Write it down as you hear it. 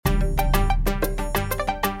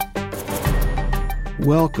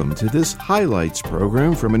Welcome to this highlights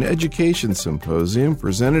program from an education symposium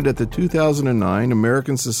presented at the 2009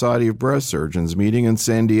 American Society of Breast Surgeons meeting in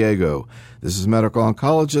San Diego. This is medical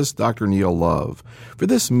oncologist Dr. Neil Love. For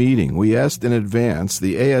this meeting, we asked in advance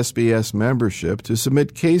the ASBS membership to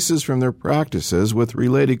submit cases from their practices with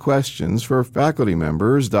related questions for faculty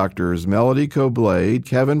members Drs. Melody Koblade,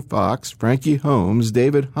 Kevin Fox, Frankie Holmes,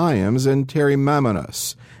 David Hyams, and Terry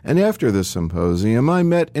Mamanos. And after the symposium, I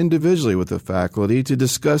met individually with the faculty to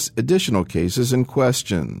discuss additional cases and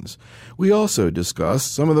questions. We also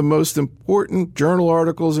discussed some of the most important journal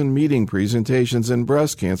articles and meeting presentations in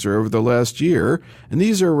breast cancer over the last year, and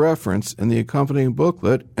these are referenced in the accompanying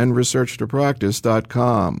booklet and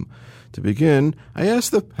researchtopractice.com. To begin, I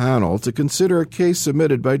asked the panel to consider a case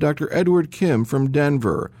submitted by Dr. Edward Kim from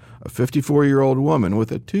Denver, a 54-year-old woman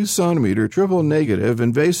with a 2-centimeter triple-negative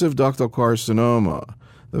invasive ductal carcinoma.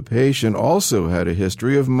 The patient also had a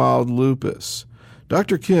history of mild lupus.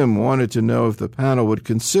 Dr. Kim wanted to know if the panel would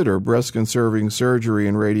consider breast-conserving surgery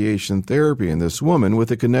and radiation therapy in this woman with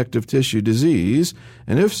a connective tissue disease,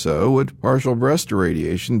 and if so, would partial breast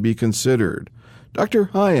irradiation be considered? Dr.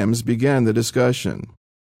 Hyams began the discussion.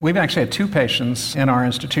 We've actually had 2 patients in our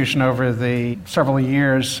institution over the several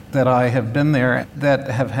years that I have been there that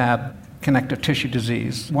have had connective tissue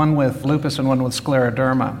disease, one with lupus and one with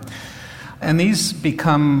scleroderma. And these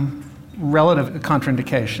become relative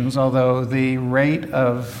contraindications, although the rate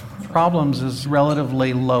of problems is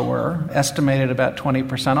relatively lower, estimated about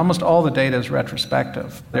 20%. Almost all the data is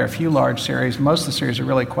retrospective. There are a few large series. Most of the series are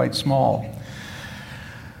really quite small.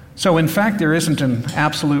 So in fact, there isn't an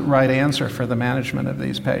absolute right answer for the management of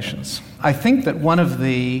these patients. I think that one of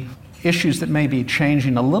the issues that may be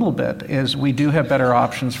changing a little bit is we do have better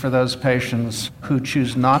options for those patients who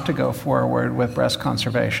choose not to go forward with breast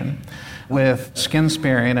conservation, with skin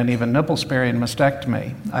sparing and even nipple sparing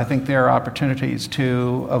mastectomy. I think there are opportunities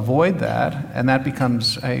to avoid that, and that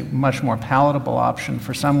becomes a much more palatable option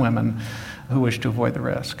for some women who wish to avoid the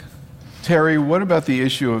risk. Terry, what about the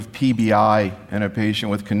issue of PBI in a patient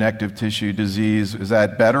with connective tissue disease? Is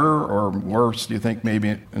that better or worse, do you think,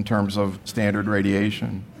 maybe in terms of standard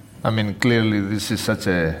radiation? I mean, clearly this is such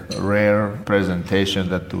a rare presentation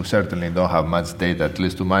that we certainly don't have much data, at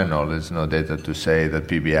least to my knowledge, no data to say that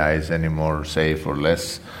PBI is any more safe or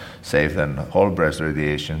less safe than whole breast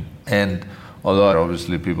radiation. And although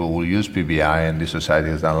obviously people will use PBI, and the society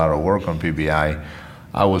has done a lot of work on PBI,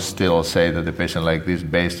 I would still say that a patient like this,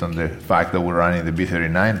 based on the fact that we're running the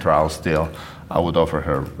B39 trial still, I would offer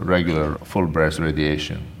her regular full breast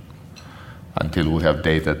radiation until we have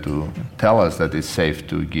data to tell us that it's safe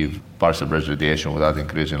to give partial breast radiation without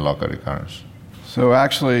increasing local recurrence. So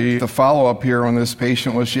actually, the follow-up here on this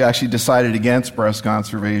patient was she actually decided against breast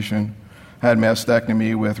conservation, had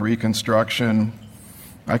mastectomy with reconstruction.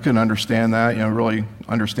 I couldn't understand that, really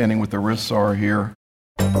understanding what the risks are here.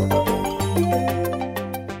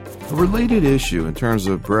 A related issue in terms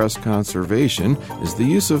of breast conservation is the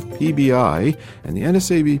use of PBI, and the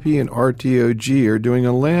NSABP and RTOG are doing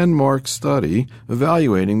a landmark study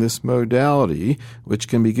evaluating this modality, which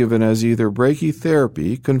can be given as either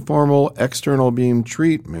brachytherapy, conformal external beam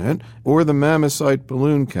treatment, or the Mammocyte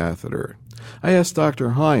balloon catheter. I asked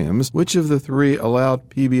Dr. Hyams which of the 3 allowed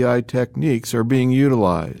PBI techniques are being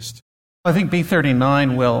utilized. I think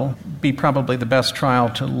B39 will be probably the best trial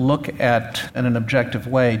to look at, in an objective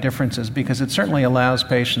way, differences, because it certainly allows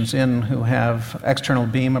patients in who have external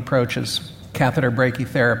beam approaches, catheter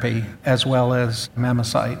brachytherapy, as well as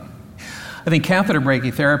Mammocyte. I think catheter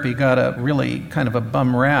brachytherapy got a really kind of a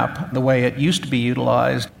bum rap the way it used to be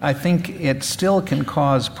utilized. I think it still can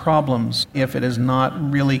cause problems if it is not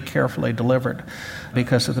really carefully delivered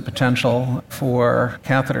because of the potential for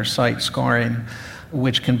catheter site scarring,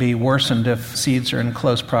 which can be worsened if seeds are in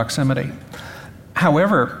close proximity.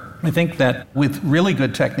 However, I think that with really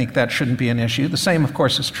good technique, that shouldn't be an issue. The same, of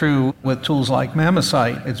course, is true with tools like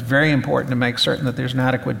Mammocyte. It's very important to make certain that there's an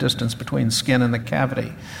adequate distance between skin and the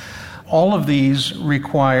cavity. All of these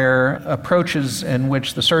require approaches in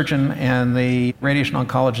which the surgeon and the radiation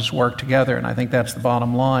oncologist work together, and I think that's the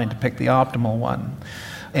bottom line, to pick the optimal one.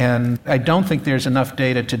 And I don't think there's enough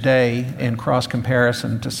data today in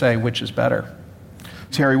cross-comparison to say which is better.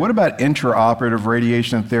 Terry, what about intraoperative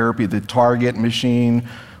radiation therapy, the Target machine?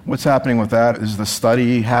 What's happening with that? Is the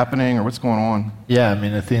study happening, or what's going on? Yeah, I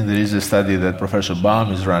mean, I think there is a study that Professor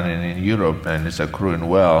Baum is running in Europe, and it's accruing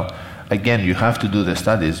well. Again, you have to do the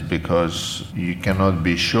studies because you cannot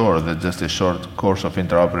be sure that just a short course of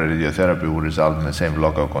intraoperative radiotherapy will result in the same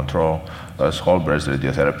local control as whole breast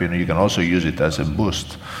radiotherapy. And you can also use it as a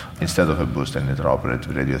boost instead of a boost in intraoperative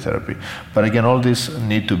radiotherapy. But again, all this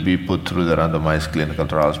need to be put through the randomized clinical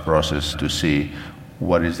trials process to see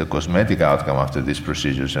what is the cosmetic outcome after these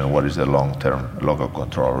procedures and what is the long-term local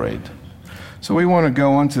control rate. So we want to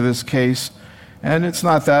go into this case, and it's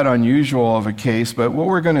not that unusual of a case, but what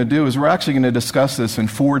we're going to do is we're actually going to discuss this in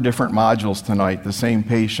 4 different modules tonight, the same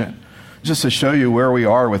patient, just to show you where we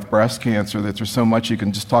are with breast cancer, that there's so much you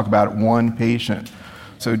can just talk about one patient.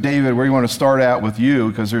 So David, we want to start out with you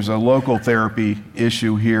because there's a local therapy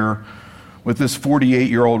issue here with this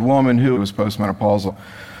 48-year-old woman who was postmenopausal.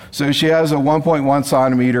 So she has a 1.1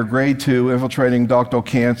 centimeter grade 2 infiltrating ductal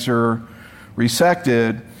cancer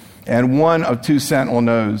resected, and 1 of 2 sentinel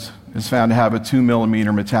nodes is found to have a 2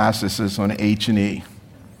 millimeter metastasis on H&E.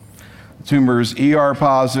 The tumor is ER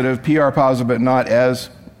positive, PR positive, but not as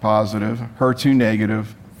positive, HER2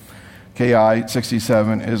 negative. KI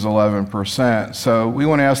 67 is 11%. So we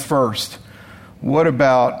want to ask first, what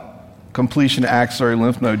about completion axillary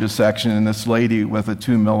lymph node dissection in this lady with a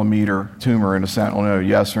 2 millimeter tumor in a sentinel node,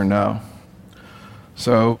 yes or no?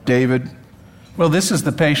 So, David? Well, this is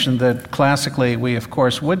the patient that classically we, of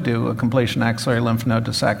course, would do a completion axillary lymph node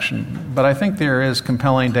dissection, but I think there is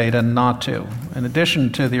compelling data not to. In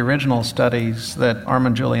addition to the original studies that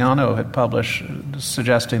Armand Giuliano had published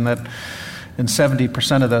suggesting that in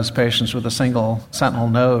 70% of those patients with a single sentinel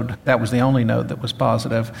node, that was the only node that was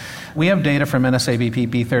positive. We have data from NSABP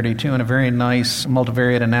B32 and a very nice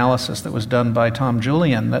multivariate analysis that was done by Tom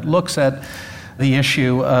Julian that looks at the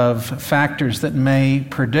issue of factors that may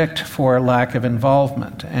predict for lack of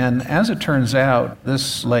involvement. And as it turns out,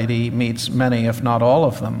 this lady meets many, if not all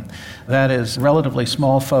of them. That is relatively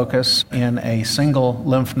small focus in a single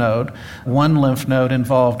lymph node, one lymph node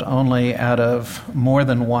involved only out of more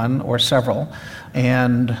than one or several,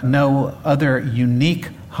 and no other unique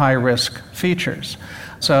high-risk features.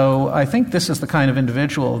 So I think this is the kind of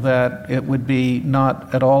individual that it would be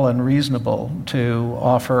not at all unreasonable to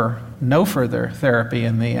offer no further therapy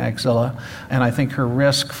in the axilla, and I think her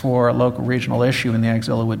risk for a local regional issue in the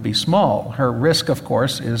axilla would be small. Her risk, of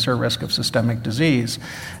course, is her risk of systemic disease,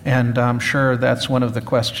 and I'm sure that's one of the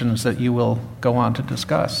questions that you will go on to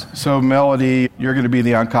discuss. So, Melody, you're going to be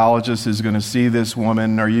the oncologist who's going to see this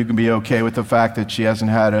woman. Are you going to be okay with the fact that she hasn't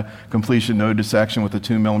had a completion node dissection with a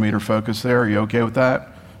 2 millimeter focus there? Are you okay with that?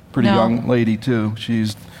 Pretty young lady, too.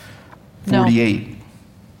 She's 48. No,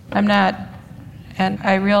 I'm not. And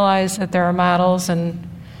I realize that there are models, and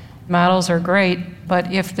models are great,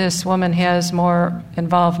 but if this woman has more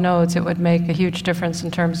involved nodes, it would make a huge difference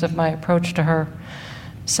in terms of my approach to her.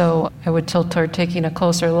 So I would tilt toward taking a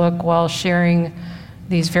closer look while sharing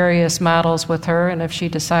these various models with her, and if she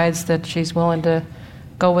decides that she's willing to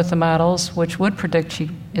go with the models, which would predict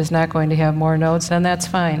she is not going to have more nodes, then that's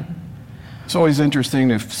fine. It's always interesting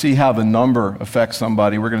to see how the number affects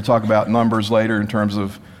somebody. We're going to talk about numbers later in terms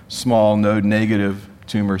of small node negative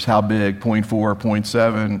tumors, how big, 0.4,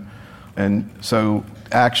 0.7. And so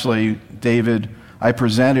actually, David, I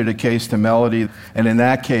presented a case to Melody, and in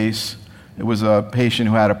that case, it was a patient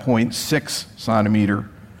who had a 0.6 centimeter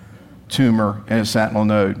tumor in a sentinel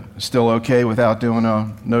node. Still okay without doing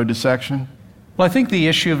a node dissection? Well, I think the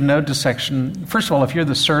issue of node dissection, first of all, if you're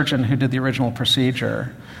the surgeon who did the original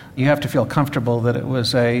procedure, you have to feel comfortable that it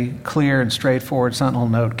was a clear and straightforward sentinel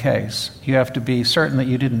node case. You have to be certain that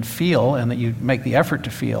you didn't feel and that you make the effort to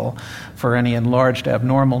feel for any enlarged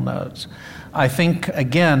abnormal nodes. I think,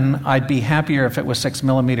 again, I'd be happier if it was 6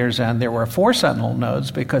 millimeters and there were 4 sentinel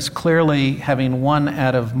nodes, because clearly having one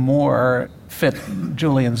out of more fit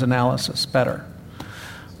Julian's analysis better.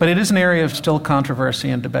 But it is an area of still controversy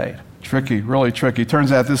and debate. Tricky, really tricky.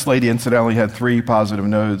 Turns out this lady incidentally had 3 positive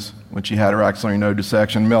nodes when she had her axillary node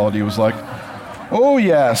dissection. Melody was like, oh,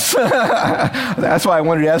 yes. That's why I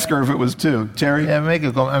wanted to ask her if it was 2. Terry? Yeah, make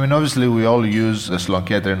a comment. I mean, obviously, we all use the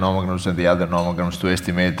Sloan-Kettering nomograms and the other nomograms to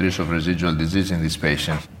estimate risk of residual disease in these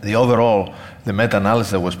patients. The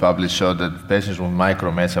meta-analysis that was published showed that patients with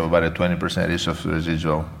micromets have about a 20% risk of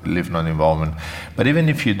residual lymph node involvement. But even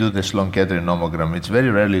if you do the Sloan-Kettering nomogram, it's very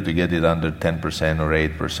rarely to get it under 10% or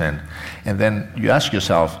 8%. And then you ask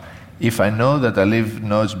yourself, if I know that I leave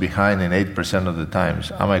nodes behind in 8% of the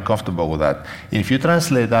times, am I comfortable with that? If you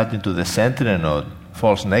translate that into the sentinel node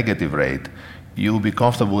false negative rate, you'll be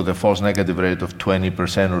comfortable with a false negative rate of 20%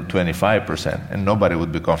 or 25%, and nobody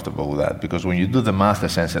would be comfortable with that, because when you do the math,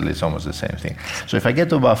 essentially, it's almost the same thing. So if I get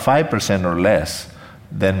to about 5% or less,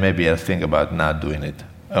 then maybe I'll think about not doing it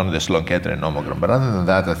on the Sloan-Kettering nomogram. But other than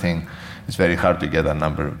that, I think it's very hard to get that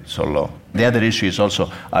number so low. The other issue is also,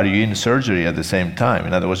 are you in surgery at the same time?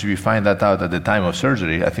 In other words, if you find that out at the time of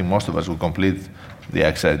surgery, I think most of us will complete the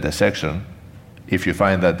axillary dissection. If you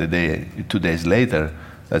find that 2 days later,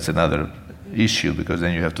 that's another issue, because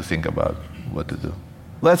then you have to think about what to do.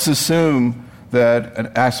 Let's assume that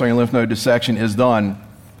an axillary lymph node dissection is done,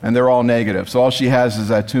 and they're all negative. So all she has is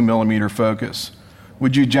that 2 millimeter focus.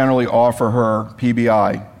 Would you generally offer her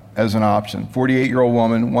PBI as an option? 48-year-old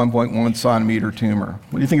woman, 1.1 centimeter tumor.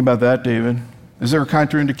 What do you think about that, David? Is there a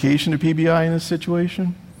contraindication to PBI in this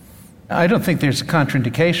situation? I don't think there's a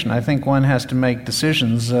contraindication. I think one has to make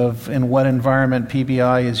decisions of in what environment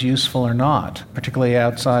PBI is useful or not, particularly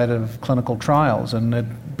outside of clinical trials, and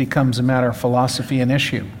it becomes a matter of philosophy and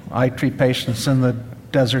issue. I treat patients in the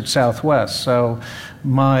desert Southwest, so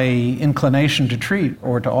my inclination to treat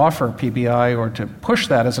or to offer PBI or to push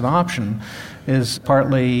that as an option is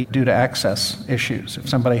partly due to access issues. If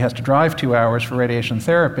somebody has to drive 2 hours for radiation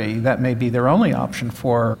therapy, that may be their only option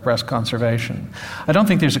for breast conservation. I don't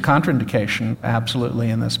think there's a contraindication absolutely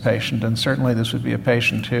in this patient, and certainly this would be a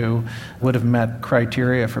patient who would have met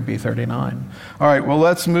criteria for B39. All right, well,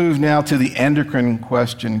 let's move now to the endocrine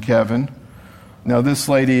question, Kevin. Now, this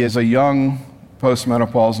lady is a young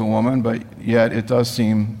postmenopausal woman, but yet it does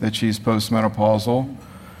seem that she's postmenopausal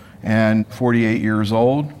and 48 years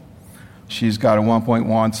old. She's got a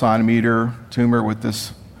 1.1 centimeter tumor with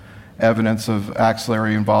this evidence of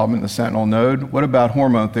axillary involvement in the sentinel node. What about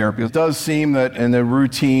hormone therapy? It does seem that in the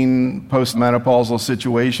routine postmenopausal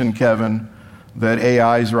situation, Kevin, that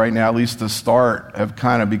AIs right now, at least to start, have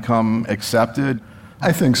kind of become accepted.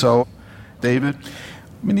 I think so. David?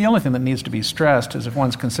 I mean, the only thing that needs to be stressed is if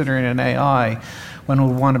one's considering an AI, one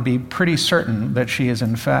would want to be pretty certain that she is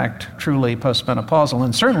in fact truly postmenopausal.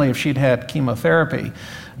 And certainly if she'd had chemotherapy,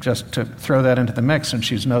 just to throw that into the mix and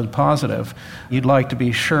she's node positive, you'd like to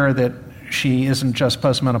be sure that she isn't just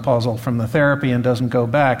postmenopausal from the therapy and doesn't go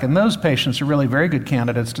back. And those patients are really very good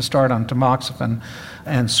candidates to start on tamoxifen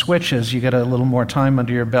and switch as you get a little more time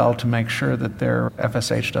under your belt to make sure that their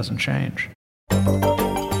FSH doesn't change.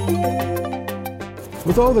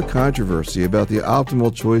 With all the controversy about the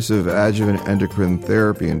optimal choice of adjuvant endocrine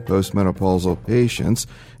therapy in postmenopausal patients,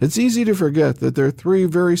 it's easy to forget that there are 3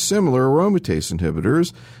 very similar aromatase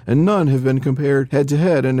inhibitors, and none have been compared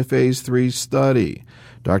head-to-head in a Phase 3 study.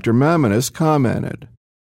 Dr. Mamanis commented.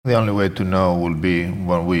 The only way to know will be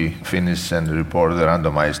when we finish and report the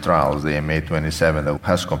randomized trials, the MA27 that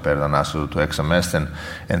has compared anastrozole to exemestane,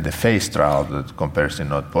 and the PHASE trial that compares in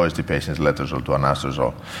node-positive patients letrozole to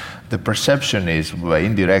anastrozole. The perception is, by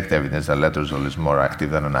indirect evidence, that letrozole is more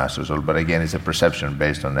active than anastrozole, but again, it's a perception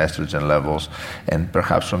based on estrogen levels, and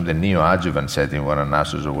perhaps from the neoadjuvant setting when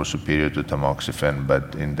anastrozole was superior to tamoxifen,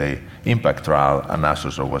 but in the IMPACT trial,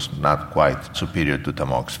 anastrozole was not quite superior to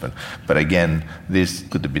tamoxifen. But again, this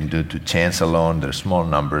could have been due to chance alone. There are small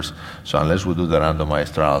numbers, so unless we do the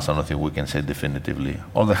randomized trials, I don't think we can say definitively.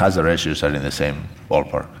 All the hazard ratios are in the same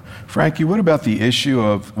ballpark. Frankie, what about the issue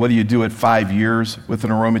of what do you do at 5 years with an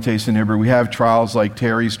aromatase inhibitor? We have trials like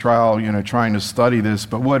Terry's trial, trying to study this,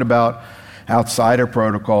 but what about outside a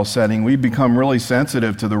protocol setting? We've become really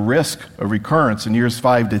sensitive to the risk of recurrence in years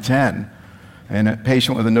 5 to 10. And a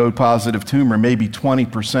patient with a node-positive tumor, maybe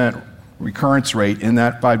 20% recurrence rate in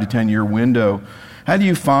that 5 to 10 year window. How do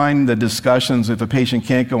you find the discussions if a patient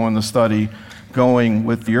can't go on the study going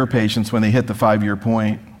with your patients when they hit the 5-year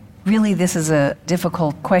point? Really, this is a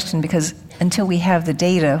difficult question because until we have the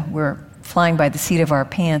data, we're flying by the seat of our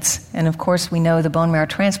pants. And of course, we know the bone marrow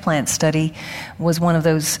transplant study was one of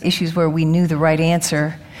those issues where we knew the right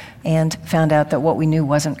answer and found out that what we knew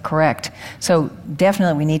wasn't correct. So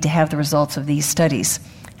definitely we need to have the results of these studies.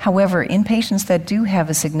 However, in patients that do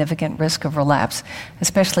have a significant risk of relapse,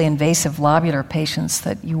 especially invasive lobular patients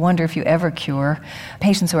that you wonder if you ever cure,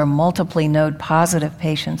 patients who are multiply node-positive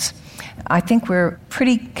patients, I think we're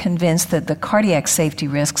pretty convinced that the cardiac safety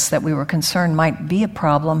risks that we were concerned might be a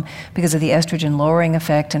problem because of the estrogen lowering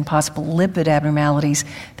effect and possible lipid abnormalities.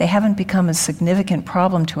 They haven't become a significant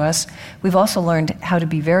problem to us. We've also learned how to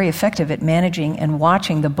be very effective at managing and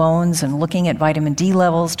watching the bones and looking at vitamin D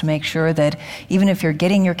levels to make sure that even if you're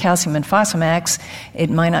getting your calcium and Fosamax, it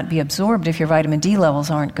might not be absorbed if your vitamin D levels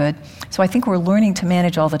aren't good. So I think we're learning to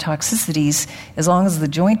manage all the toxicities as long as the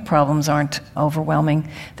joint problems aren't overwhelming,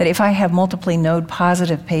 that if I have multiply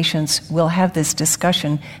node-positive patients, we'll have this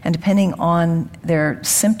discussion, and depending on their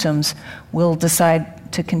symptoms, we'll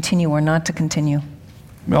decide to continue or not to continue.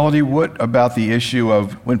 Melody, what about the issue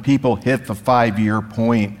of when people hit the 5-year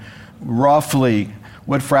point? Roughly,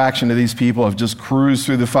 what fraction of these people have just cruised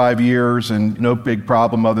through the 5 years and no big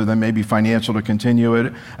problem other than maybe financial to continue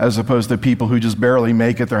it, as opposed to people who just barely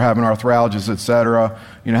make it, they're having arthralgias, et cetera?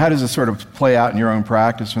 How does this sort of play out in your own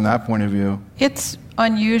practice from that point of view? It's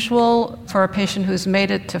unusual for a patient who's made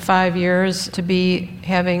it to 5 years to be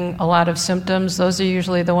having a lot of symptoms. Those are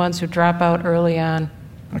usually the ones who drop out early on.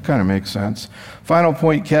 That kind of makes sense. Final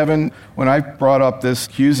point, Kevin, when I brought up this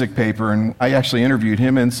Cusick paper, and I actually interviewed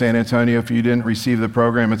him in San Antonio. If you didn't receive the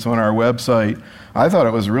program, it's on our website. I thought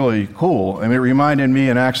it was really cool. I mean, it reminded me,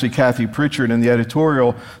 and actually Kathy Pritchard in the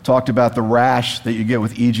editorial talked about the rash that you get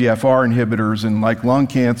with EGFR inhibitors, and like lung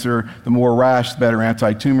cancer, the more rash, the better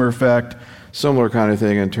anti-tumor effect. Similar kind of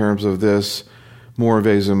thing in terms of this. More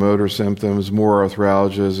vasomotor symptoms, more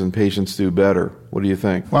arthralgias, and patients do better. What do you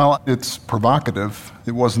think? Well, it's provocative.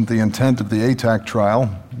 It wasn't the intent of the ATAC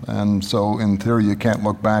trial, and so in theory you can't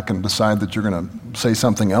look back and decide that you're going to say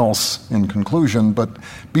something else in conclusion, but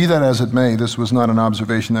be that as it may, this was not an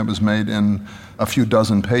observation that was made in a few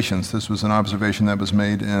dozen patients. This was an observation that was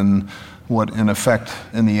made in what in effect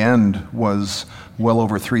in the end was well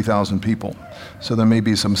over 3,000 people. So there may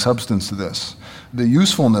be some substance to this. The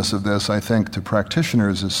usefulness of this, I think, to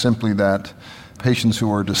practitioners is simply that patients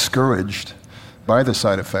who are discouraged by the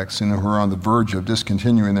side effects and who are on the verge of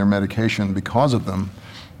discontinuing their medication because of them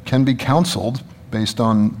can be counseled based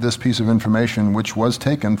on this piece of information, which was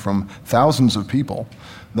taken from thousands of people,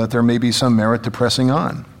 that there may be some merit to pressing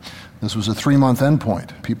on. This was a 3-month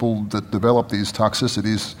endpoint. People that develop these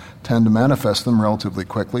toxicities tend to manifest them relatively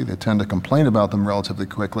quickly. They tend to complain about them relatively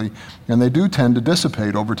quickly, and they do tend to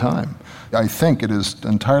dissipate over time. I think it is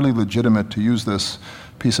entirely legitimate to use this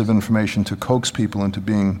piece of information to coax people into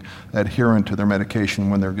being adherent to their medication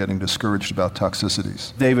when they're getting discouraged about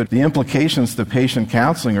toxicities. David, the implications to patient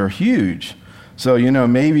counseling are huge. So,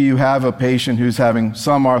 maybe you have a patient who's having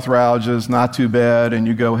some arthralgias, not too bad, and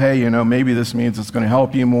you go, hey, maybe this means it's going to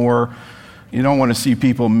help you more. You don't want to see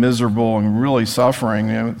people miserable and really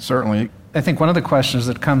suffering, certainly. I think one of the questions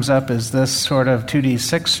that comes up is this sort of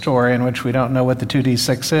 2D6 story in which we don't know what the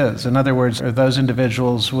 2D6 is. In other words, are those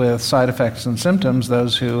individuals with side effects and symptoms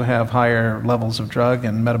those who have higher levels of drug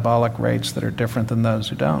and metabolic rates that are different than those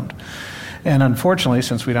who don't? And unfortunately,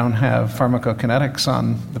 since we don't have pharmacokinetics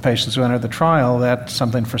on the patients who enter the trial, that's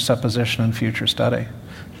something for supposition and future study.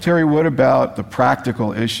 Terry, what about the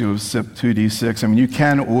practical issue of CYP2D6? I mean, you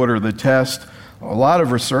can order the test. A lot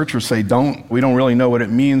of researchers say we don't really know what it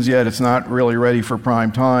means yet. It's not really ready for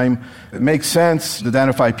prime time. It makes sense to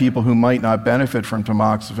identify people who might not benefit from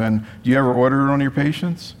tamoxifen. Do you ever order it on your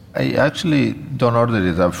patients? I actually don't order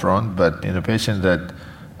it up front, but in a patient that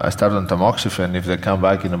I start on tamoxifen, if they come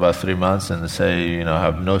back in about 3 months and they say,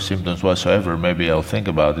 have no symptoms whatsoever, maybe I'll think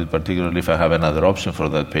about it, particularly if I have another option for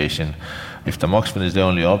that patient. If tamoxifen is the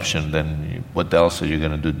only option, then what else are you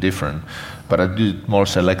going to do different? But I do it more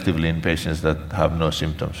selectively in patients that have no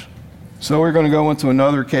symptoms. So we're going to go into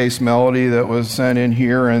another case, Melody, that was sent in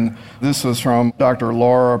here, and this was from Dr.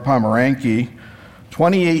 Laura Pomeranke,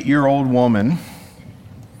 28-year-old woman,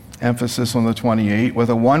 emphasis on the 28, with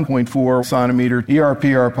a 1.4 centimeter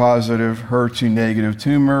ER/PR positive, HER2 negative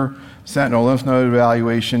tumor, sentinel lymph node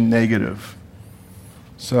evaluation negative.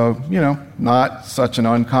 So, not such an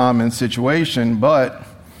uncommon situation, but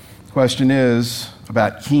the question is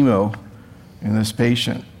about chemo in this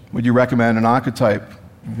patient. Would you recommend an Oncotype?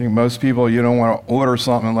 I think most people, you don't want to order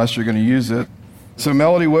something unless you're going to use it. So,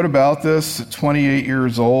 Melody, what about this? 28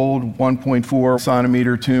 years old, 1.4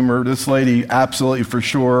 centimeter tumor. This lady, absolutely for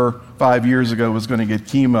sure, 5 years ago was going to get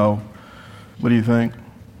chemo. What do you think?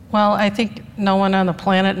 Well, I think no one on the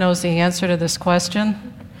planet knows the answer to this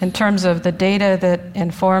question. In terms of the data that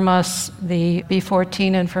inform us, the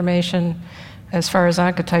B14 information, as far as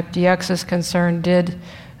Oncotype DX is concerned, did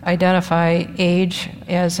identify age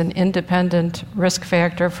as an independent risk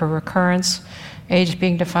factor for recurrence, age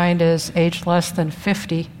being defined as age less than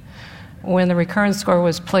 50. When the recurrence score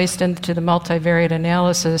was placed into the multivariate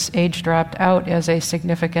analysis, age dropped out as a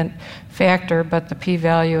significant factor, but the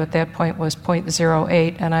p-value at that point was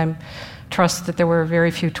 0.08, and I trust that there were very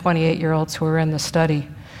few 28-year-olds who were in the study.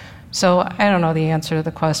 So I don't know the answer to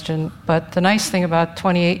the question, but the nice thing about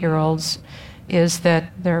 28-year-olds is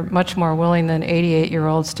that they're much more willing than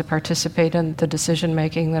 88-year-olds to participate in the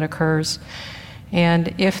decision-making that occurs.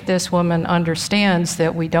 And if this woman understands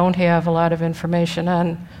that we don't have a lot of information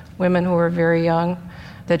on women who are very young,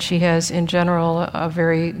 that she has, in general, a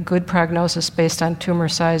very good prognosis based on tumor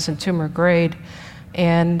size and tumor grade,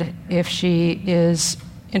 and if she is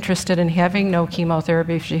interested in having no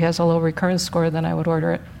chemotherapy, if she has a low recurrence score, then I would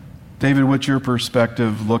order it. David, what's your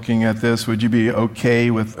perspective looking at this? Would you be okay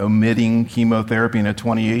with omitting chemotherapy in a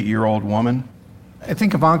 28-year-old woman? I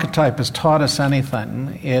think if Oncotype has taught us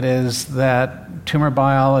anything, it is that tumor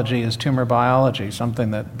biology is tumor biology, something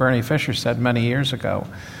that Bernie Fisher said many years ago.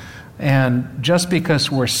 And just because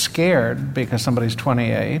we're scared because somebody's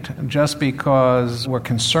 28, just because we're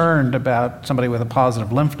concerned about somebody with a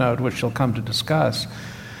positive lymph node, which you'll come to discuss,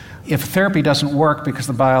 If therapy doesn't work because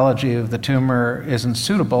the biology of the tumor isn't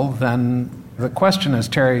suitable, then the question, as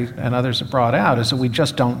Terry and others have brought out, is that we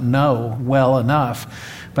just don't know well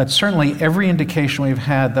enough. But certainly every indication we've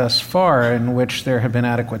had thus far in which there have been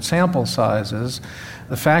adequate sample sizes,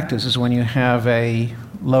 the fact is when you have a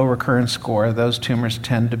low recurrence score, those tumors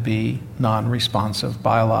tend to be non-responsive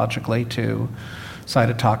biologically to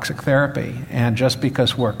cytotoxic therapy. And just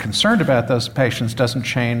because we're concerned about those patients doesn't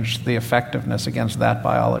change the effectiveness against that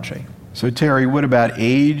biology. So Terry, what about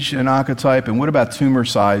age and Oncotype, and what about tumor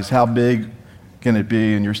size? How big can it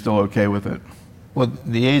be, and you're still okay with it? Well,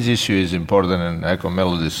 the age issue is important, and I echo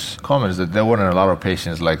Melody's comments that there weren't a lot of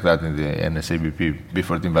patients like that in the NSABP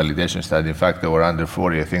B14 validation study. In fact, they were under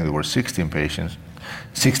 40. I think there were 16 patients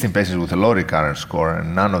with a low recurrence score,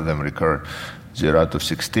 and none of them recurred. 0 out of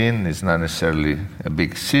 16 is not necessarily a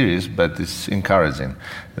big series, but it's encouraging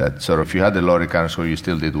that sort of if you had a low recurrence score, you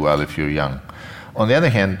still did well if you're young. On the other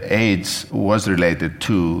hand, age was related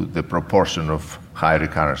to the proportion of high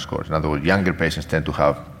recurrence scores. In other words, younger patients tend to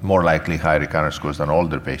have more likely high recurrence scores than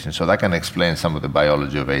older patients. So that can explain some of the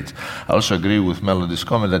biology of age. I also agree with Melody's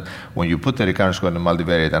comment that when you put the recurrence score in the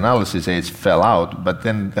multivariate analysis, age fell out, but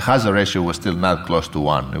then the hazard ratio was still not close to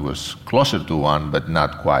 1. It was closer to 1, but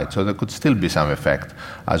not quite. So there could still be some effect,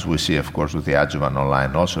 as we see, of course, with the adjuvant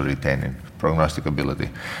online, also retaining prognostic ability.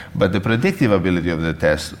 But the predictive ability of the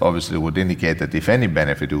test obviously would indicate that if any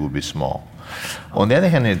benefit, it would be small. On the other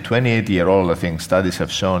hand, in 28-year-old, I think studies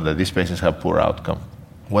have shown that these patients have poor outcome.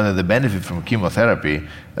 Whether they benefit from chemotherapy,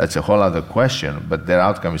 that's a whole other question, but their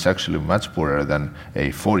outcome is actually much poorer than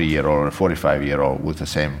a 40-year-old or a 45-year-old with the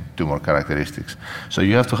same tumor characteristics. So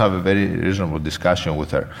you have to have a very reasonable discussion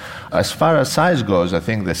with her. As far as size goes, I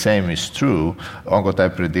think the same is true.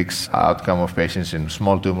 Oncotype predicts outcome of patients in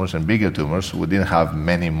small tumors and bigger tumors. We didn't have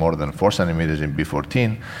many more than 4 centimeters in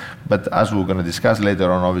B14, but as we're going to discuss later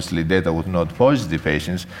on, obviously data with node-positive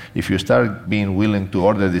patients, if you start being willing to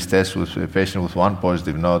order this test with a patient with 1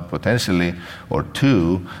 positive node potentially, or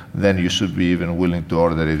 2, then you should be even willing to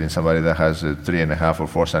order it in somebody that has a 3.5 or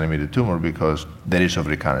 4 centimeter tumor because the risk of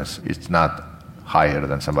recurrence is not higher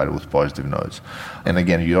than somebody with positive nodes. And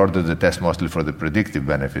again, you order the test mostly for the predictive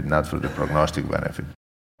benefit, not for the prognostic benefit.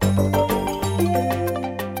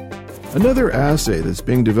 Another assay that's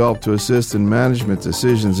being developed to assist in management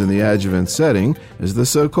decisions in the adjuvant setting is the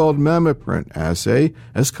so-called MammaPrint assay,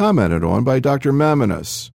 as commented on by Dr.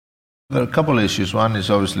 Maminas. There are a couple of issues. One is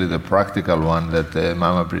obviously the practical one, that the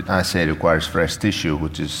MammaPrint assay requires fresh tissue,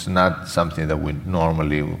 which is not something that we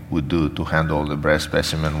normally would do to handle the breast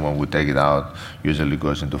specimen when we take it out. Usually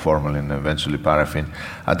goes into formalin and eventually paraffin.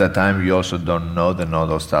 At that time, you also don't know the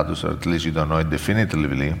nodal status, or at least you don't know it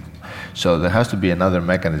definitively. So there has to be another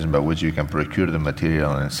mechanism by which you can procure the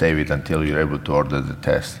material and save it until you're able to order the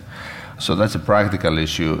test. So that's a practical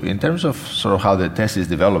issue. In terms of sort of how the test is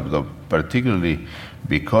developed, though, particularly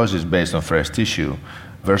because it's based on fresh tissue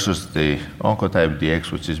versus the Oncotype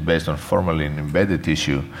DX, which is based on formalin-embedded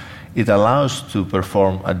tissue, it allows to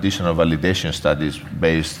perform additional validation studies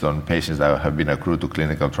based on patients that have been accrued to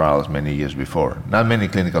clinical trials many years before. Not many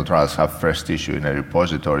clinical trials have fresh tissue in a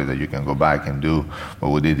repository that you can go back and do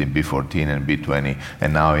what we did in B14 and B20,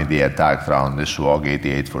 and now in the ATTACC trial on the SWOG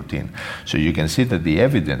 8814. So you can see that the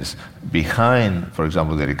evidence behind, for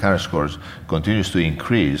example, the recurrence scores continues to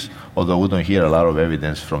increase, although we don't hear a lot of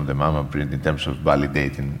evidence from the MammaPrint in terms of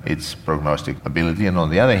validating its prognostic ability. And on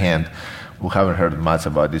the other hand, we haven't heard much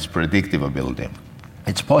about its predictive ability.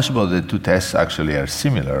 It's possible the two tests actually are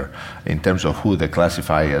similar in terms of who they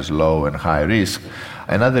classify as low and high risk.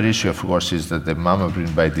 Another issue, of course, is that the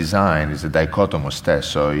MammaPrint by design is a dichotomous test,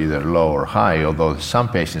 so either low or high, although some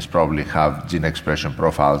patients probably have gene expression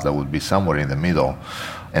profiles that would be somewhere in the middle,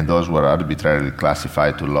 and those were arbitrarily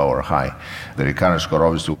classified to low or high. The recurrence score,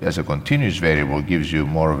 obviously, as a continuous variable, gives you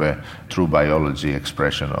more of a true biology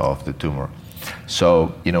expression of the tumor.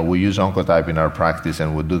 So, we use Oncotype in our practice,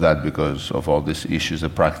 and we do that because of all these issues, the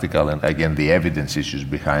practical and, again, the evidence issues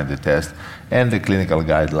behind the test, and the clinical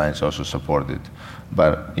guidelines also support it.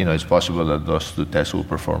 But, it's possible that those two tests will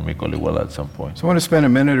perform equally well at some point. So I want to spend a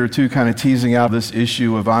minute or two kind of teasing out this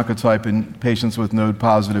issue of Oncotype in patients with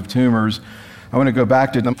node-positive tumors. I want to go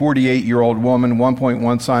back to the 48-year-old woman,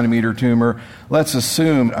 1.1 centimeter tumor. Let's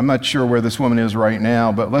assume, I'm not sure where this woman is right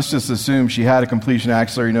now, but let's just assume she had a completion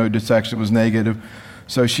axillary node dissection that was negative.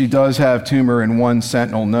 So she does have tumor in one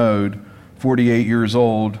sentinel node, 48 years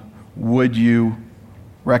old. Would you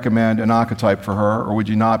recommend an Oncotype for her, or would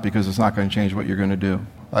you not, because it's not going to change what you're going to do?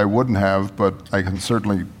 I wouldn't have, but I can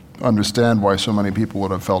certainly understand why so many people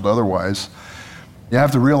would have felt otherwise. You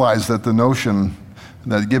have to realize that the notion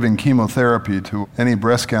that giving chemotherapy to any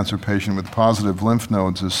breast cancer patient with positive lymph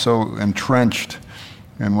nodes is so entrenched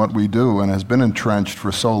in what we do and has been entrenched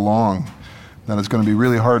for so long that it's going to be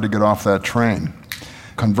really hard to get off that train.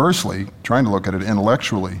 Conversely, trying to look at it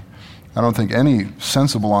intellectually, I don't think any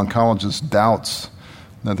sensible oncologist doubts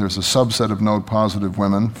that there's a subset of node-positive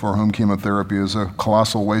women for whom chemotherapy is a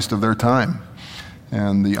colossal waste of their time.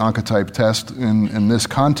 And the Oncotype test in this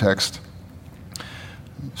context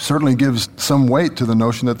certainly gives some weight to the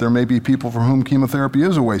notion that there may be people for whom chemotherapy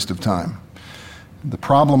is a waste of time. The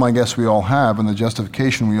problem I guess we all have, and the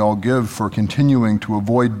justification we all give for continuing to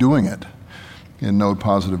avoid doing it in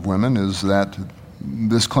node-positive women, is that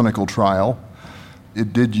this clinical trial,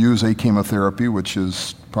 it did use a chemotherapy which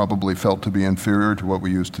is probably felt to be inferior to what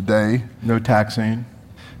we use today. No taxane.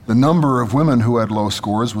 The number of women who had low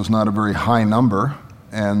scores was not a very high number,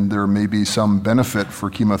 and there may be some benefit for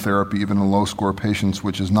chemotherapy even in low-score patients,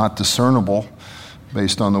 which is not discernible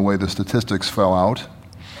based on the way the statistics fell out.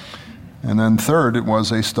 And then third, it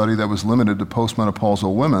was a study that was limited to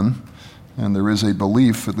postmenopausal women, and there is a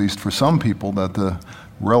belief, at least for some people, that the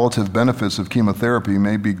relative benefits of chemotherapy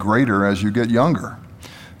may be greater as you get younger.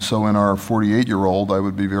 So in our 48-year-old, I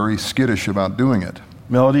would be very skittish about doing it.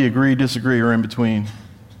 Melody, agree, disagree, or in between?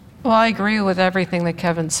 Well, I agree with everything that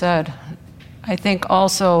Kevin said. I think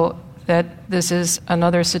also that this is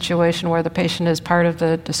another situation where the patient is part of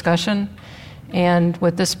the discussion, and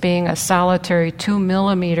with this being a solitary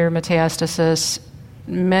 2-millimeter metastasis,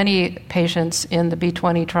 many patients in the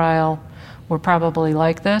B20 trial were probably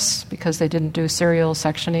like this because they didn't do serial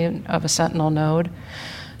sectioning of a sentinel node.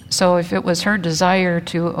 So if it was her desire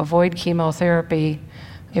to avoid chemotherapy,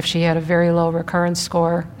 if she had a very low recurrence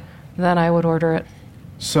score, then I would order it.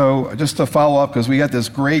 So just to follow up, because we got this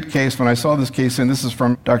great case. When I saw this case, and this is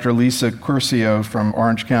from Dr. Lisa Curcio from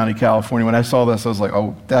Orange County, California. When I saw this, I was like,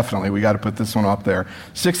 oh, definitely, we got to put this one up there.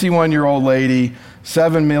 61-year-old lady,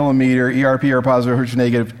 7-millimeter, ER positive,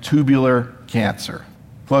 HER2-negative tubular cancer.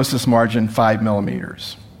 Closest margin, 5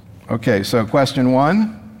 millimeters. Okay, so question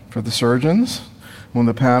one for the surgeons on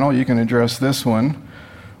the panel. You can address this one.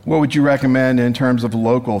 What would you recommend in terms of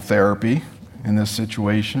local therapy in this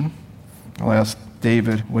situation? I'll ask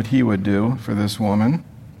David what he would do for this woman.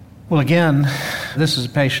 Well, again, this is a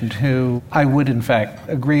patient who I would, in fact,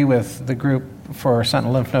 agree with the group for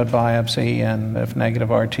sentinel lymph node biopsy and if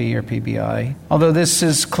negative RT or PBI. Although this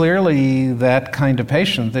is clearly that kind of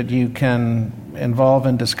patient that you can involve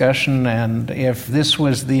in discussion, and if this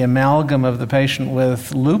was the amalgam of the patient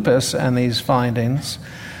with lupus and these findings,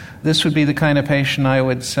 this would be the kind of patient I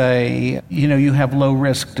would say, you have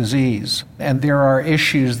low-risk disease, and there are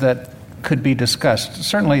issues that could be discussed.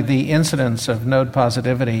 Certainly the incidence of node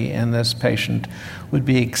positivity in this patient would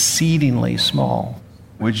be exceedingly small.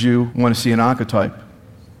 Would you want to see an Oncotype,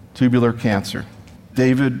 tubular cancer?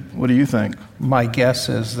 David, what do you think? My guess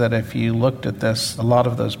is that if you looked at this, a lot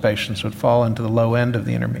of those patients would fall into the low end of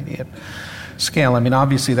the intermediate scale. I mean,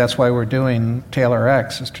 obviously that's why we're doing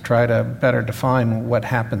TAILOR-X, is to try to better define what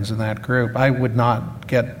happens in that group. I would not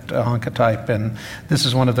get Oncotype in. This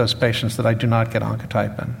is one of those patients that I do not get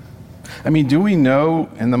Oncotype in. I mean, do we know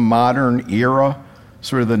in the modern era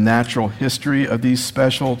sort of the natural history of these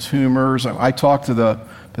special tumors? I talked to the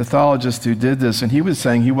pathologist who did this, and he was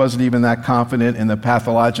saying he wasn't even that confident in the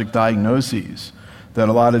pathologic diagnoses, that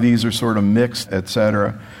a lot of these are sort of mixed, et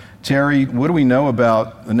cetera. Terry, what do we know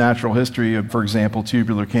about the natural history of, for example,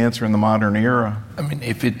 tubular cancer in the modern era? I mean,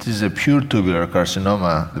 if it is a pure tubular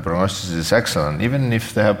carcinoma, the prognosis is excellent, even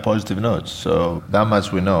if they have positive nodes. So that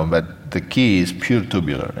much we know. But the key is pure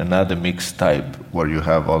tubular and not a mixed type where you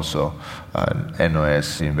have also an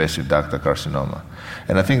NOS, invasive ductal carcinoma.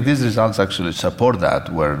 And I think these results actually support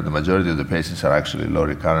that, where the majority of the patients are actually low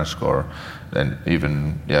recurrence score, and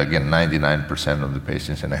even, again, 99% of the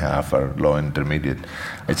patients and a half are low intermediate.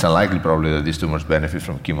 It's unlikely probably that these tumors benefit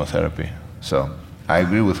from chemotherapy. So I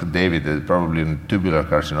agree with David that probably in tubular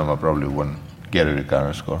carcinoma probably won't get a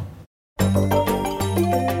recurrence score.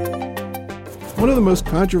 One of the most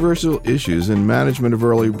controversial issues in management of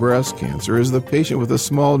early breast cancer is the patient with a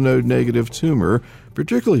small node-negative tumor,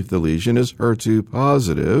 particularly if the lesion is HER2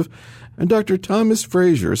 positive. And Dr. Thomas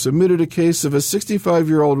Frazier submitted a case of a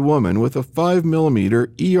 65-year-old woman with a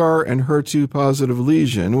 5-millimeter ER and HER2 positive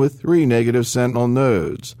lesion with 3 negative sentinel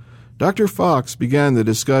nodes. Dr. Fox began the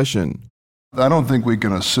discussion. I don't think we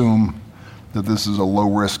can assume that this is a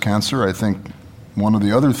low-risk cancer. I think one of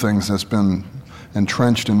the other things that's been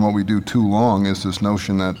entrenched in what we do too long is this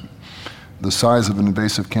notion that the size of an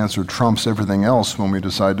invasive cancer trumps everything else when we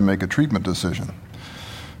decide to make a treatment decision.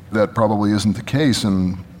 That probably isn't the case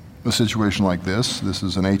in a situation like this. This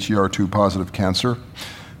is an HER2 positive cancer.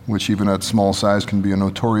 which even at small size can be a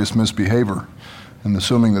notorious misbehavior. And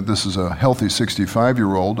assuming that this is a healthy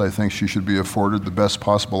 65-year-old, I think she should be afforded the best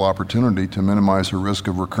possible opportunity to minimize her risk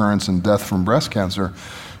of recurrence and death from breast cancer,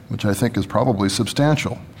 which I think is probably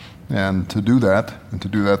substantial. And to do that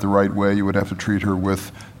the right way, you would have to treat her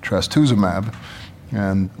with trastuzumab.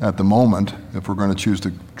 And at the moment, if we're going to choose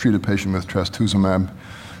to treat a patient with trastuzumab,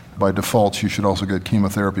 by default, she should also get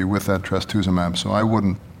chemotherapy with that trastuzumab. So I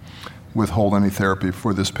wouldn't withhold any therapy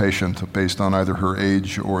for this patient based on either her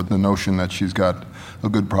age or the notion that she's got a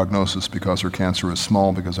good prognosis because her cancer is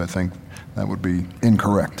small, because I think that would be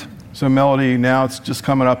incorrect. So Melody, now it's just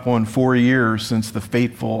coming up on 4 years since the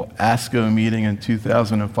fateful ASCO meeting in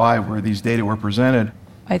 2005 where these data were presented.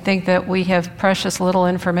 I think that we have precious little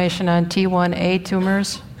information on T1A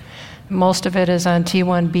tumors. Most of it is on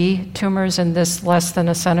T1B tumors in this less than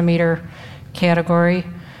a centimeter category.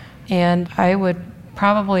 And I would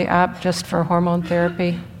probably opt just for hormone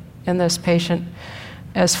therapy in this patient.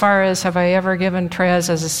 As far as have I ever given Traz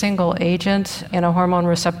as a single agent in a hormone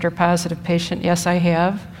receptor positive patient, yes, I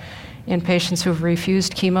have. In patients who've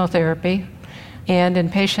refused chemotherapy, and in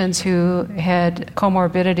patients who had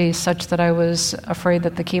comorbidities such that I was afraid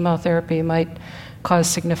that the chemotherapy might cause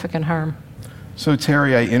significant harm. So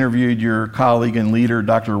Terry, I interviewed your colleague and leader,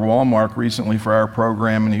 Dr. Walmark, recently for our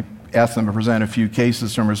program, and he asked him to present a few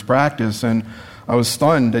cases from his practice, and I was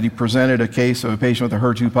stunned that he presented a case of a patient with a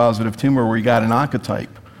HER2-positive tumor where he got an oncotype.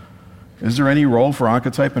 Is there any role for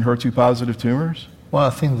oncotype in HER2-positive tumors? Well, I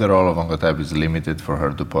think the role of oncotype is limited for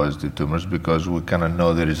HER2-positive tumors because we cannot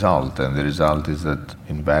know the result, and the result is that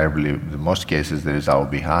invariably, in most cases, the result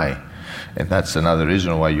will be high. And that's another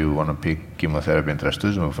reason why you want to pick chemotherapy and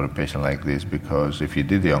trastuzumab for a patient like this, because if you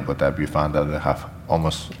did the oncotype, you found out they have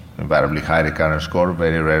almost invariably high recurrence score,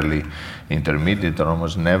 very rarely intermediate, or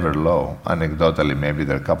almost never low. Anecdotally, maybe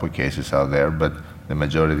there are a couple of cases out there, but the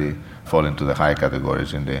majority fall into the high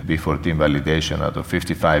categories. In the B14 validation, out of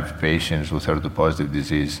 55 patients with HER2-positive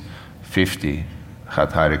disease, 50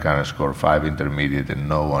 had high recurrence score, 5 intermediate, and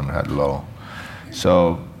no one had low.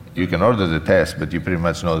 So you can order the test, but you pretty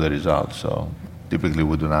much know the results. So typically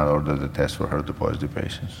we do not order the test for HER2-positive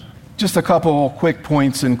patients. Just a couple quick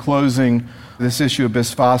points in closing this issue of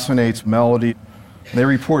bisphosphonates. Melody, they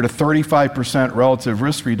report a 35% relative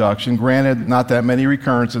risk reduction. Granted, not that many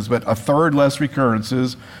recurrences, but a third less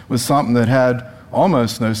recurrences with something that had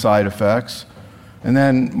almost no side effects. And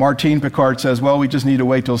then Martine Picard says, well, we just need to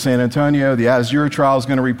wait till San Antonio. The Azure trial is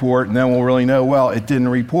going to report, and then we'll really know, well, it didn't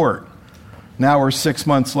report. Now we're 6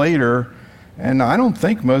 months later, and I don't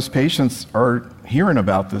think most patients are hearing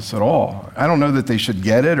about this at all. I don't know that they should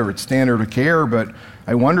get it or it's standard of care, but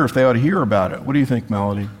I wonder if they ought to hear about it. What do you think,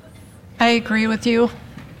 Melody? I agree with you.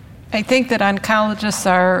 I think that oncologists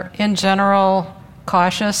are, in general,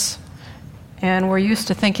 cautious, and we're used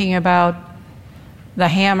to thinking about the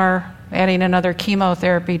hammer, adding another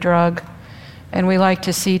chemotherapy drug, and we like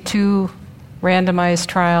to see 2 randomized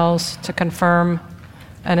trials to confirm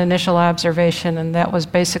an initial observation, and that was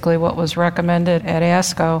basically what was recommended at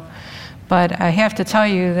ASCO. But I have to tell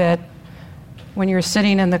you that when you're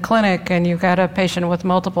sitting in the clinic and you've got a patient with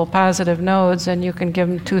multiple positive nodes and you can give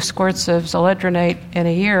them 2 squirts of zoledronate in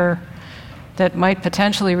a year that might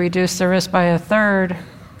potentially reduce the risk by a third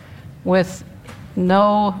with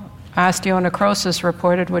no osteonecrosis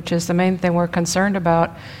reported, which is the main thing we're concerned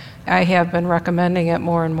about, I have been recommending it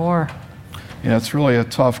more and more. Yeah, it's really a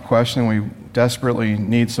tough question. We desperately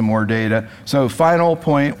need some more data. So final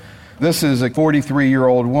point. This is a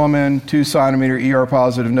 43-year-old woman, 2-centimeter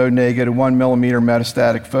ER-positive node negative, 1 millimeter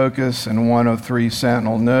metastatic focus, and 1 of 3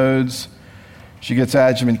 sentinel nodes. She gets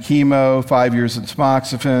adjuvant chemo, 5 years of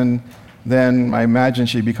tamoxifen. Then I imagine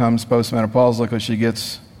she becomes postmenopausal because she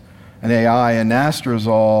gets an AI and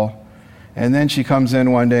anastrozole. And then she comes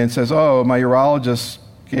in one day and says, oh, my urologist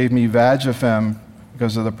gave me Vagifem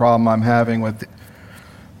because of the problem I'm having with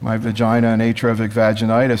my vagina and atrophic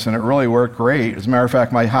vaginitis, and it really worked great. As a matter of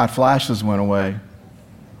fact, my hot flashes went away.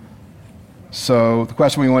 So the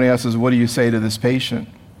question we want to ask is, what do you say to this patient?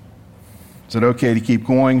 Is it okay to keep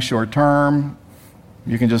going short term?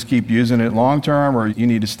 You can just keep using it long term, or you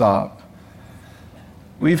need to stop?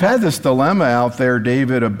 We've had this dilemma out there,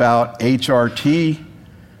 David, about HRT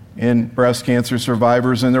in breast cancer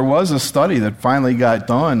survivors, and there was a study that finally got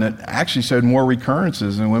done that actually showed more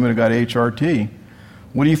recurrences in women who got HRT.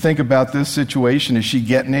 What do you think about this situation? Is she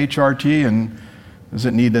getting HRT, and does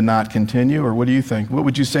it need to not continue, or what do you think? What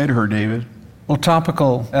would you say to her, David? Well,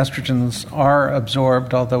 topical estrogens are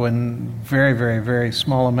absorbed, although in very, very, very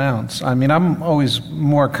small amounts. I mean, I'm always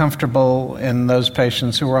more comfortable in those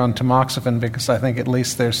patients who are on tamoxifen because I think at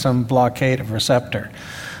least there's some blockade of receptor.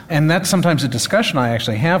 And that's sometimes a discussion I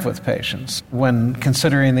actually have with patients when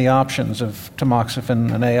considering the options of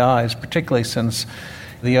tamoxifen and AIs, particularly since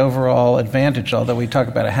the overall advantage, although we talk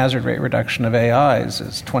about a hazard rate reduction of AIs,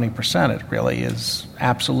 is 20%. It really is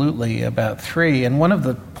absolutely about 3%. And one of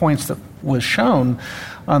the points that was shown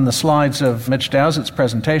on the slides of Mitch Dowsett's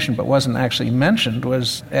presentation but wasn't actually mentioned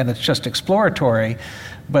was, and it's just exploratory,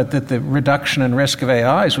 but that the reduction in risk of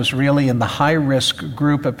AIs was really in the high-risk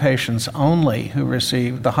group of patients only who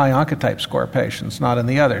received the high Oncotype score patients, not in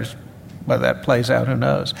the others. Whether that plays out, who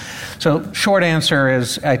knows? So short answer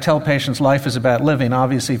is I tell patients life is about living.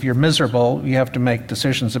 Obviously, if you're miserable, you have to make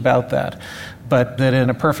decisions about that. But that in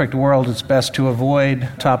a perfect world, it's best to avoid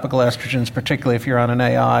topical estrogens, particularly if you're on an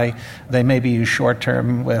AI. They may be used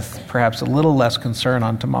short-term with perhaps a little less concern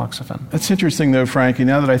on tamoxifen. That's interesting, though, Frankie.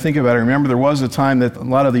 Now that I think about it, remember there was a time that a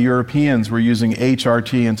lot of the Europeans were using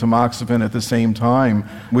HRT and tamoxifen at the same time.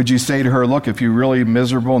 Would you say to her, look, if you're really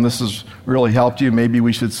miserable and this has really helped you, maybe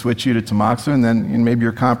we should switch you to tamoxifen, then maybe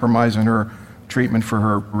you're compromising her treatment for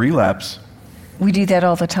her relapse? We do that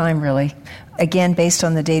all the time, really. Again, based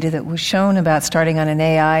on the data that was shown about starting on an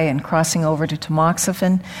AI and crossing over to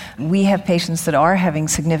tamoxifen, we have patients that are having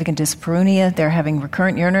significant dyspareunia. They're having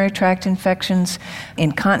recurrent urinary tract infections,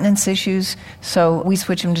 incontinence issues. So we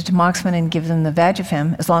switch them to tamoxifen and give them the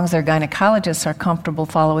Vagifem as long as their gynecologists are comfortable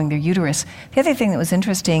following their uterus. The other thing that was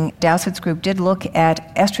interesting, Dowsett's group did look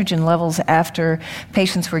at estrogen levels after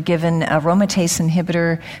patients were given aromatase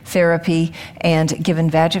inhibitor therapy and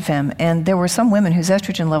given Vagifem. And there were some women whose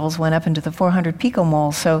estrogen levels went up into the 400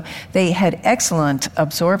 picomoles, so they had excellent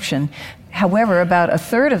absorption. However, about a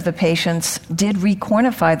third of the patients did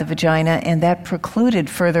recornify the vagina, and that precluded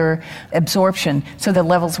further absorption, so the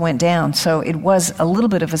levels went down. So it was a little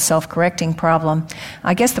bit of a self-correcting problem.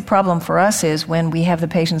 I guess the problem for us is when we have the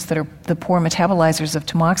patients that are the poor metabolizers of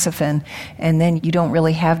tamoxifen, and then you don't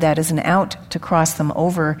really have that as an out to cross them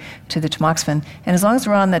over to the tamoxifen. And as long as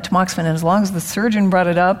we're on that tamoxifen, and as long as the surgeon brought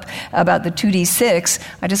it up about the 2D6,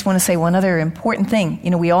 I just want to say one other important thing.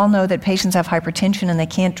 You know, we all know that patients have hypertension and they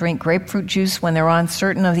can't drink grapefruit juice when they're on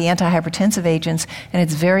certain of the antihypertensive agents, and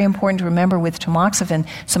it's very important to remember with tamoxifen,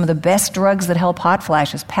 some of the best drugs that help hot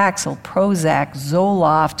flashes, Paxil, Prozac,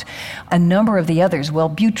 Zoloft, a number of the others,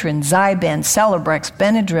 Wellbutrin, Zyban, Celebrex,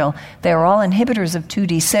 Benadryl, they are all inhibitors of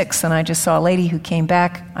 2D6, and I just saw a lady who came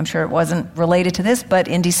back, I'm sure it wasn't related to this, but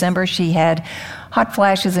in December she had hot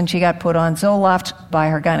flashes and she got put on Zoloft by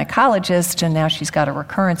her gynecologist, and now she's got a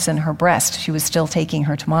recurrence in her breast. She was still taking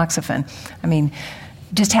her tamoxifen. I mean,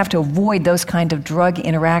 just have to avoid those kind of drug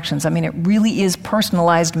interactions. I mean, it really is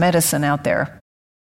personalized medicine out there.